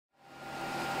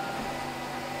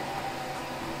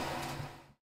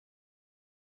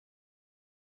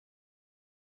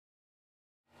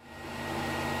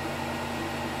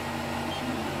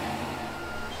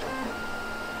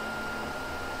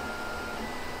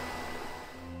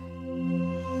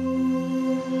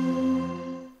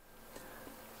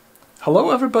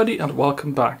Hello everybody and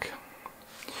welcome back.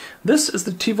 This is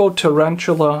the Tevo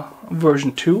Tarantula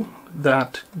version 2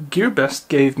 that GearBest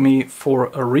gave me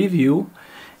for a review,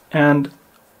 and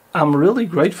I'm really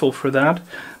grateful for that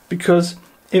because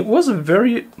it was a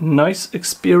very nice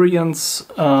experience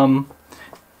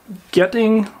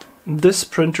getting this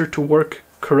printer to work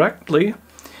correctly,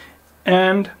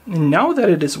 and now that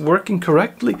it is working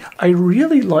correctly I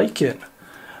really like it.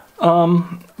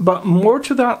 But more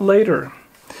to that later.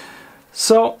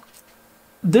 So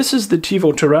this is the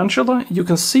Tevo Tarantula. You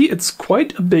can see it's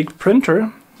quite a big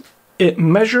printer. It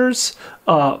measures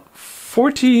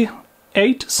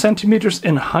 48 centimeters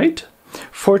in height,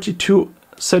 42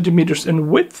 centimeters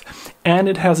in width, and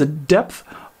it has a depth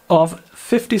of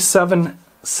 57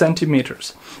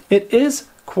 centimeters. It is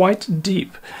quite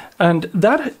deep, and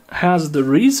that has the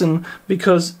reason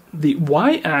because the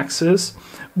y-axis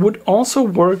would also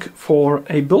work for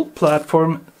a build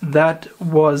platform that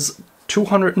was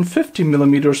 250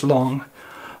 millimeters long,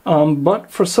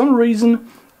 but for some reason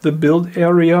the build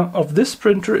area of this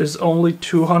printer is only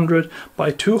 200 by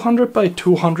 200 by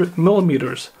 200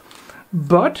 millimeters,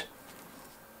 but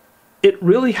it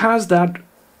really has that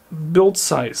build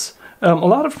size. A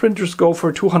lot of printers go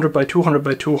for 200 by 200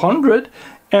 by 200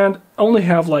 and only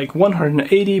have like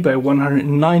 180 by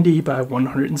 190 by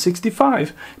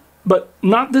 165, but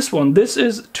not this one. This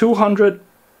is 200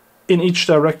 in each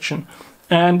direction,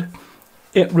 and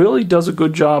it really does a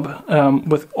good job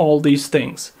with all these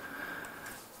things.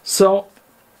 So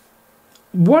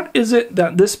what is it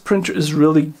that this printer is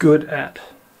really good at?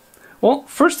 Well,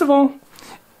 first of all,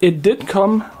 it did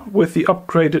come with the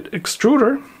upgraded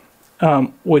extruder,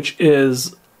 which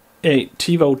is a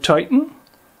Tevo Titan,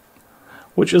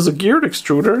 which is a geared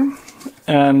extruder,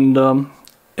 and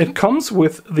it comes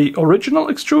with the original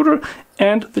extruder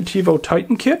and the Tevo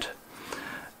Titan kit,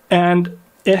 and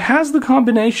it has the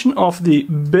combination of the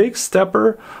big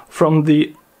stepper from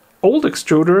the old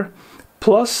extruder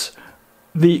plus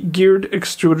the geared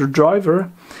extruder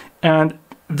driver, and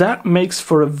that makes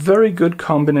for a very good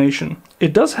combination.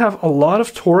 It does have a lot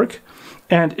of torque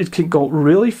and it can go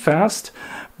really fast,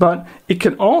 but it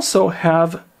can also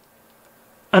have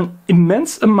an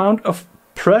immense amount of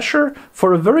pressure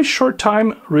for a very short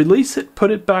time, release it, put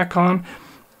it back on.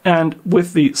 And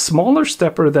with the smaller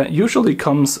stepper that usually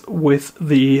comes with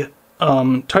the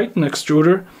Titan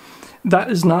extruder,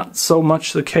 that is not so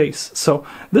much the case. So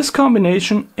this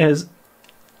combination is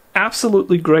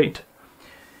absolutely great.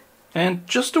 And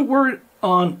just a word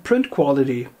on print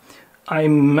quality. I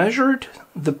measured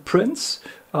the prints.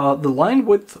 The line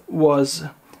width was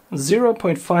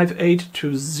 0.58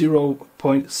 to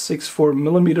 0.64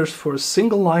 millimeters for a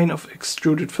single line of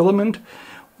extruded filament,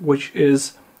 which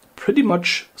is pretty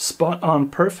much spot on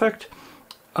perfect.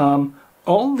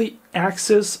 All the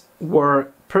axes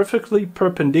were perfectly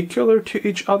perpendicular to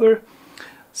each other,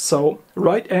 so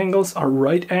right angles are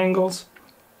right angles,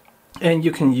 and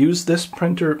you can use this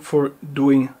printer for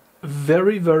doing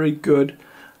very, very good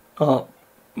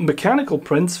mechanical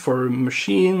prints for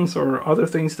machines or other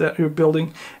things that you're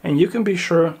building, and you can be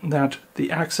sure that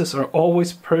the axes are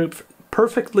always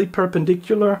perfectly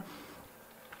perpendicular.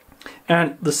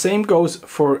 And the same goes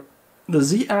for the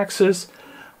z-axis,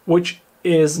 which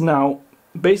is now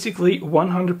basically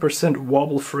 100%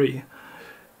 wobble free.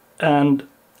 And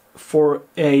for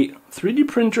a 3D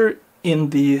printer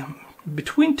in the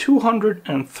between $200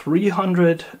 and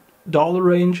 $300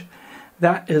 range,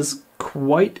 that is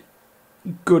quite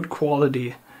good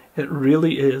quality. It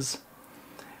really is.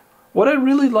 What I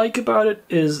really like about it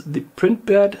is the print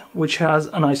bed, which has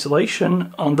an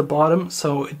isolation on the bottom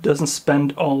so it doesn't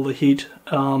spend all the heat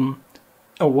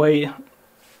away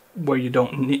where you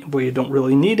don't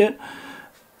really need it,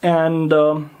 and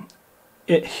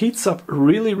it heats up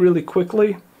really, really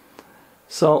quickly.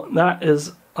 So that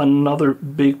is another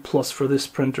big plus for this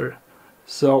printer.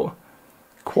 So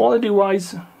quality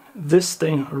wise, this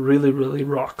thing really, really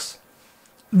rocks.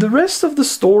 The rest of the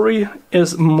story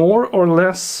is more or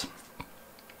less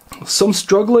some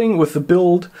struggling with the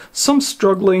build, some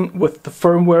struggling with the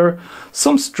firmware,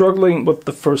 some struggling with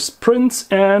the first prints,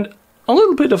 and a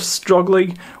little bit of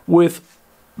struggling with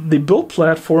the build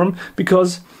platform,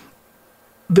 because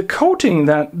the coating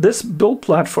that this build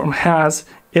platform has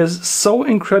is so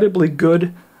incredibly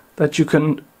good that you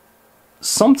can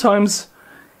sometimes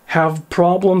have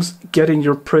problems getting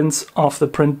your prints off the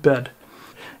print bed.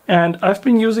 And I've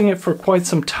been using it for quite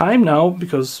some time now,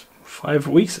 because 5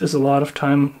 weeks is a lot of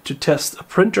time to test a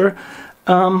printer,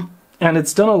 and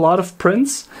it's done a lot of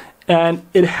prints, and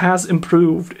it has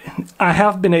improved. I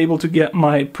have been able to get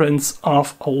my prints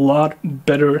off a lot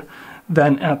better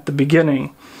than at the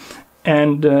beginning,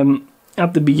 and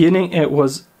at the beginning it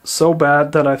was so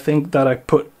bad that I think that I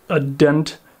put a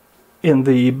dent in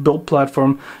the build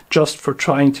platform just for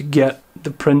trying to get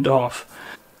the print off.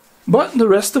 But the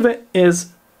rest of it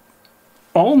is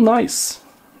all nice.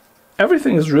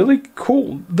 Everything is really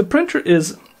cool. The printer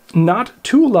is not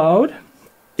too loud.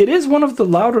 It is one of the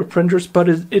louder printers, but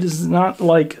it is not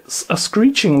like a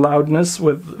screeching loudness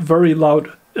with very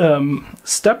loud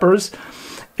steppers.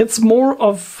 It's more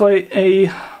of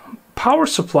a power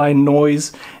supply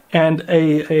noise and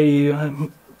a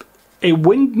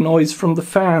wind noise from the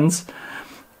fans,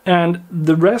 and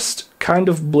the rest kind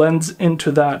of blends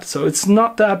into that, so it's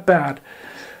not that bad.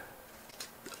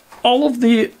 All of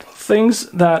the things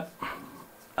that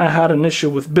I had an issue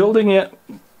with building it,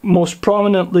 most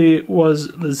prominently was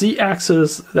the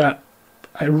Z-axis that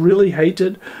I really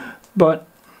hated, but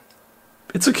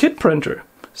it's a kit printer,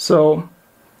 so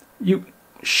you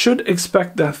should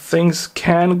expect that things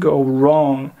can go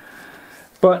wrong.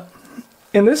 But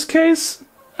in this case,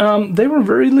 they were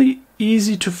really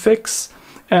easy to fix,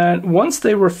 and once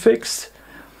they were fixed,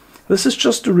 this is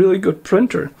just a really good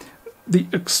printer. The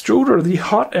extruder, the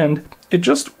hot end, it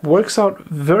just works out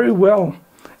very well.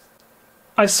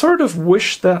 I sort of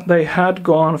wish that they had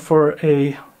gone for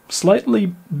a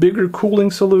slightly bigger cooling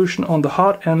solution on the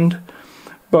hot end,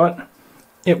 but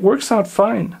it works out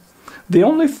fine. The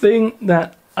only thing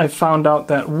that I found out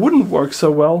that wouldn't work so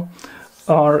well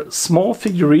are small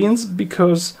figurines,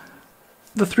 because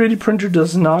the 3D printer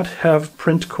does not have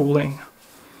print cooling.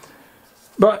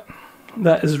 But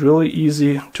that is really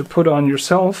easy to put on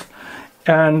yourself,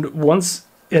 and once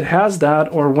it has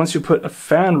that, or once you put a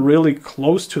fan really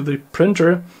close to the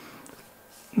printer,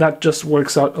 that just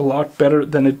works out a lot better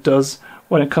than it does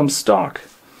when it comes stock.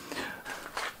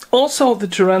 Also, the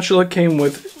Tarantula came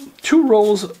with 2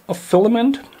 rolls of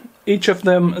filament, each of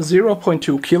them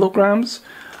 0.2 kilograms.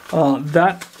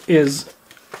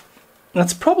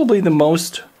 That's probably the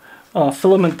most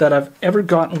filament that I've ever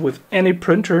gotten with any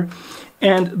printer.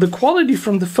 And the quality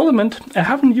from the filament, I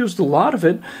haven't used a lot of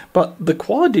it, but the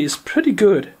quality is pretty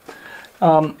good.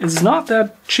 It's not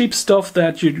that cheap stuff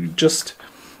that you just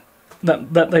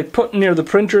that they put near the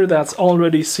printer that's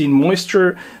already seen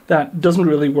moisture, that doesn't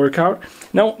really work out.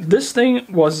 No, this thing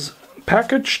was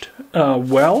packaged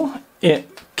well.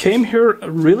 It came here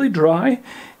really dry,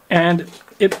 and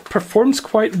it performs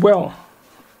quite well.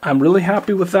 I'm really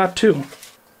happy with that too.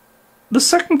 The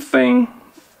second thing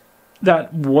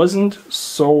that wasn't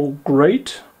so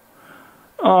great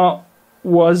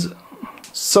was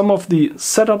some of the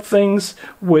setup things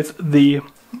with the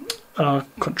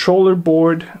controller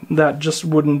board that just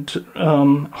wouldn't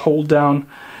hold down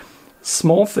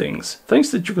small things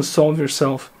that you can solve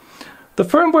yourself. The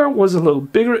firmware was a little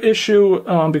bigger issue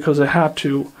because I had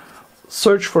to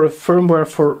search for a firmware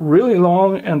for really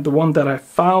long, and the one that I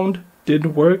found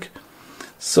didn't work.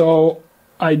 So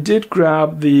I did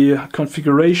grab the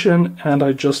configuration and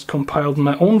I just compiled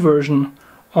my own version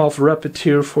of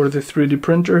Repetier for the 3D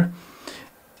printer.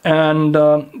 And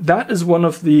that is one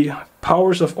of the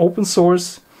powers of open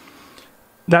source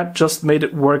that just made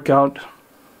it work out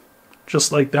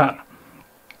just like that.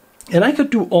 And I could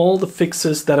do all the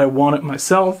fixes that I wanted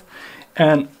myself,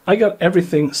 and I got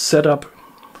everything set up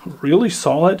really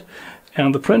solid,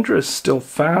 and the printer is still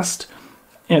fast.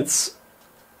 It's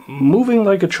moving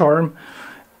like a charm,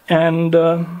 and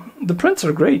the prints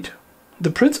are great.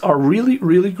 The prints are really,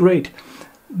 really great.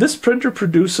 This printer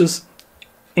produces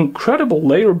incredible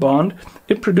layer bond.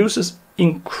 It produces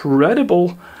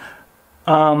incredible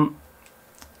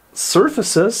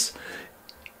surfaces.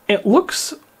 It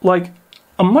looks like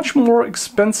a much more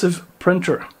expensive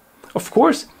printer. Of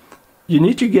course, you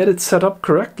need to get it set up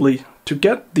correctly to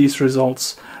get these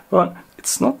results, but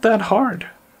it's not that hard.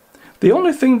 The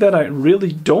only thing that I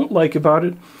really don't like about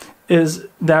it is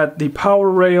that the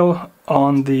power rail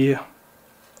on the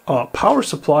power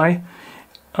supply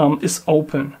is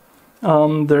open.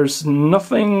 There's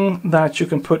nothing that you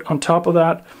can put on top of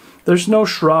that. There's no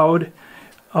shroud,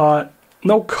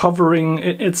 no covering.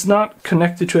 It's not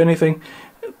connected to anything.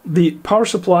 The power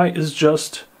supply is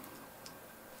just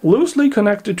loosely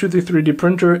connected to the 3D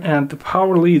printer, and the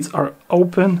power leads are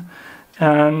open,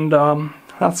 and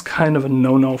that's kind of a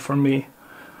no-no for me.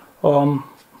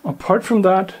 Apart from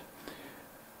that,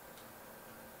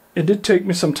 it did take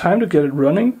me some time to get it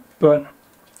running, but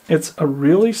it's a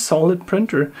really solid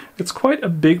printer. It's quite a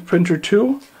big printer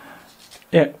too.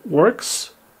 It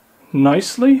works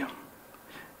nicely,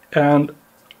 and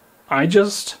I'm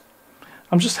just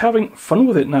having fun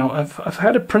with it now. I've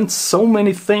had to print so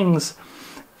many things,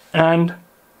 and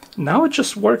now it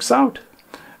just works out.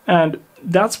 And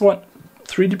that's what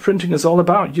 3D printing is all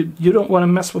about. You don't want to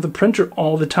mess with the printer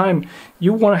all the time.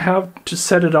 You want to have to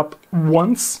set it up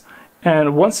once,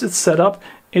 and once it's set up,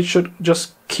 it should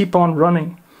just keep on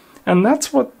running. And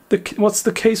that's what's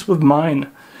the case with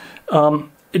mine.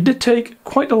 It did take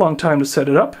quite a long time to set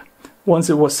it up. Once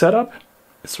it was set up,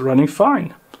 it's running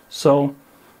fine. So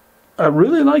I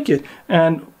really like it.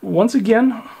 And once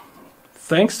again,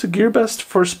 thanks to GearBest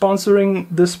for sponsoring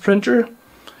this printer.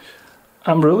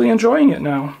 I'm really enjoying it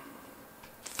now.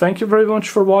 Thank you very much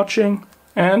for watching,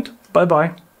 and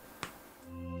bye-bye.